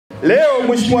Leo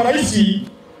Mheshimiwa Rais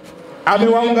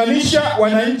amewaunganisha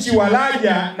wananchi wa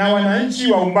Laja na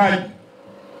wananchi wa Umbangi,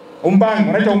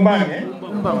 wanaita Umbangi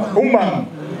Umbangi.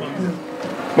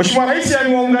 Mheshimiwa Rais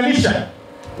amewaunganisha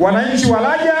wananchi wa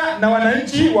Laja na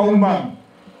wananchi wa Umbangi.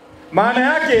 Maana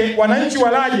yake wananchi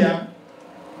wa Laja,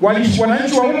 wananchi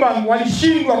wa Umbangi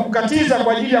walishindwa kukatiza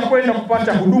kwa ajili ya kwenda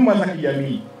kupata huduma za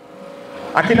kijamii.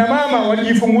 Akina mama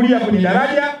walijifungulia kwenye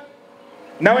daraja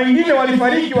na wengine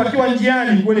walifariki wakiwa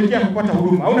njiani kuelekea kupata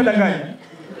huduma. Hauna danganya.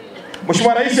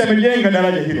 Mheshimiwa Rais amejenga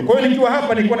daraja hilo. Kwa hiyo nikiwa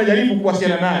hapa nilikuwa najaribu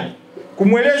kuwasiliana naye,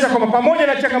 kumueleza kwamba pamoja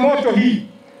na changamoto hii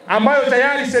ambayo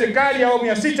tayari serikali ya awamu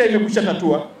ya 6 imekwisha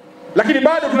tatua, lakini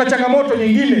bado tuna changamoto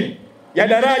nyingine ya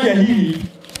daraja hili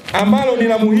ambalo ni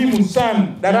la muhimu sana,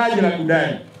 daraja la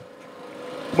Kudai.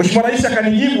 Mheshimiwa Rais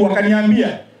akanijibu akaniambia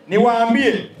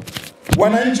niwaambie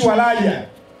wananchi wa Laja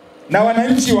na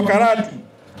wananchi wa Karatu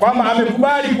kwamba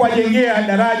amekubali kuwajengea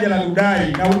daraja la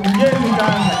Kudai na ujenzi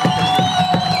utaanza.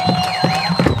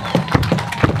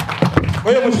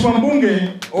 Kwa hiyo Mheshimiwa Mbunge,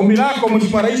 ombi lako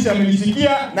Mheshimiwa Rais amelisikia,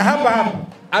 na hapa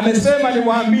amesema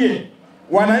niwaambie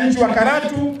wananchi wa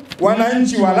Karatu,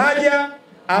 wananchi wa Laja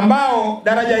ambao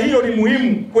daraja hilo ni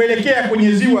muhimu kuelekea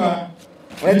kwenye ziwa,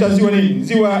 wanaita ziwa nini?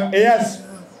 Ziwa Eyasi,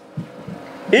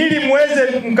 ili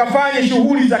muweze mkafanye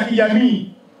shughuli za kijamii.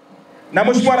 Na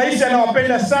Mheshimiwa Rais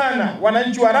anawapenda sana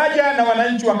wananchi wa Laja na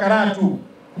wananchi wa Karatu.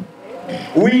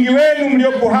 Wingi wenu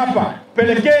mliopo hapa,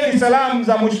 pelekeni salamu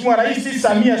za Mheshimiwa Rais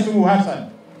Samia Suluhu Hassan.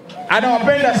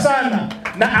 Anawapenda sana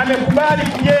na amekubali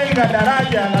kujenga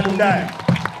daraja la Kudai.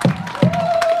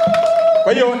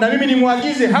 Kwa hiyo na mimi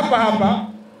nimwagize hapa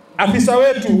afisa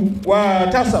wetu wa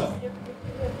TASAF,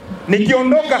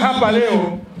 nikiondoka hapa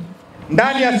leo,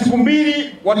 ndani ya siku 2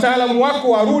 wataalamu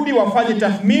wako warudi wafanye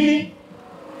tathmini,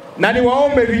 na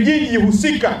niwaombe vijiji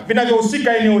husika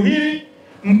vinavyohusika eneo hili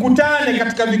mkutane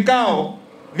katika vikao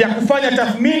vya kufanya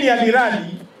tathmini ya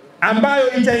miradi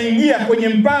ambayo itaingia kwenye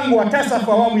mpango wa TASAF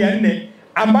awamu ya 4,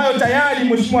 ambayo tayari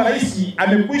Mheshimiwa Rais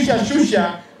amekwisha shusha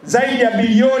zaidi ya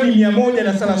bilioni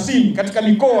 130 katika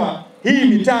mikoa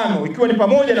hii 5 ikiwa ni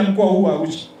pamoja na mkoa huu wa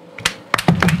Arusha.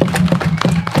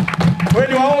 Kwa hiyo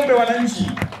niwaombe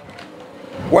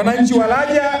wananchi wa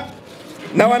Laja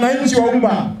na wananchi wa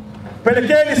Umbangi,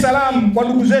 pelekeni salamu kwa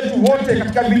ndugu zetu wote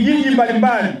katika vijiji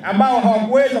mbalimbali ambao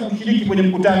hawakuweza kushiriki kwenye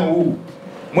mkutano huu.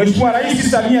 Mheshimiwa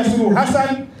Rais Samia Suluhu Hassan,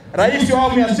 Rais wa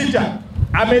awamu ya 6,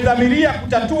 amedhamiria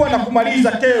kutatua na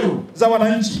kumaliza kero za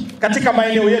wananchi katika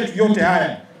maeneo yetu yote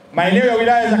haya, maeneo ya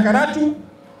wilaya za Karatu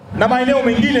na maeneo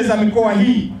mengine za mikoa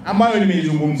hii ambayo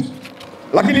nimeizungumza.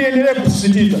 Lakini niendelee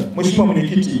kusisitiza, Mheshimiwa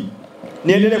Mwenyekiti,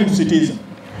 niendelee kusisitiza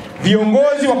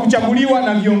viongozi wa kuchaguliwa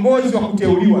na viongozi wa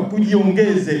kuteuliwa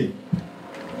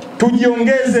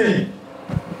tujiongeze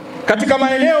katika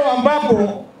maeneo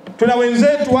ambapo tuna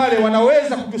wenzetu wale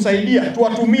wanaweza kutusaidia,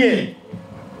 tuwatumie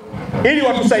ili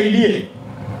watusaidie.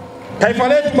 Taifa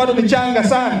letu bado ni changa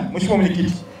sana, Mheshimiwa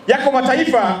Mwenyekiti. Yako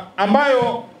mataifa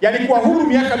ambayo yalikuwa huru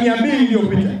miaka 200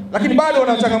 iliyopita, lakini bado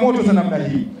wana changamoto za namna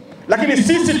hii. Lakini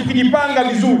sisi tukijipanga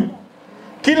vizuri,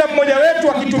 kila mmoja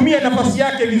wetu akitumia nafasi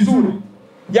yake vizuri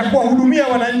ya kuwahudumia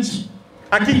wananchi,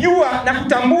 akijua na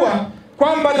kutambua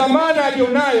kwamba dhamana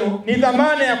alionayo ni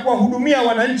dhamana ya kuwahudumia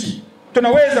wananchi,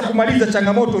 tunaweza kumaliza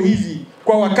changamoto hizi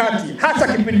kwa wakati, hasa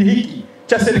kipindi hiki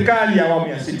cha serikali ya awamu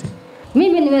ya 6.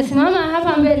 Mimi nimesimama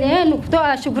hapa mbele yenu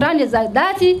kutoa shukrani za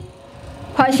dhati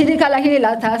kwa shirika la hili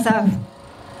la TASAF.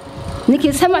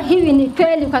 Nikisema hivi ni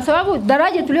kweli kwa sababu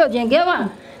daraja tuliojengewa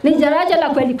ni daraja la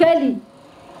kweli.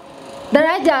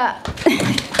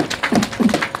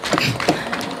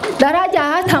 Daraja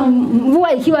hata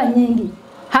mvua ikiwa nyingi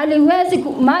haliwezi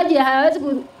maji hayawezi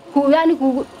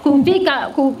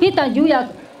kupita juu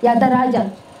ya daraja.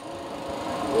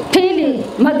 Pili,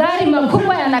 magari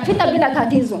makubwa yanapita bila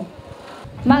tatizo.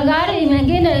 Magari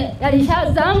mengine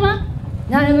yalishazama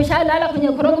na yameshalala kwenye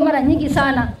korongo mara nyingi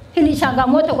sana. Hili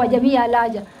changamoto kwa jamii ya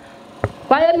Laja.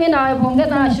 Kwa hiyo mimi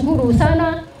nawapongeza na shukuru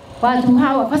sana watu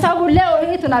hawa kwa sababu leo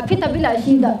hii tunapita bila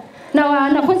shida. Na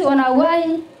wanafunzi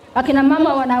wanawahi, akina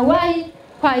mama wanawahi.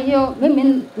 Kwa hiyo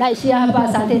mimi naishia hapa,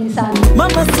 asanteni sana.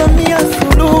 Mama Samia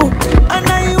Suluhu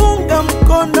anaiunga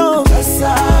mkono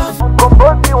TASAF,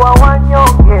 mkombozi wa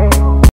wanyonge.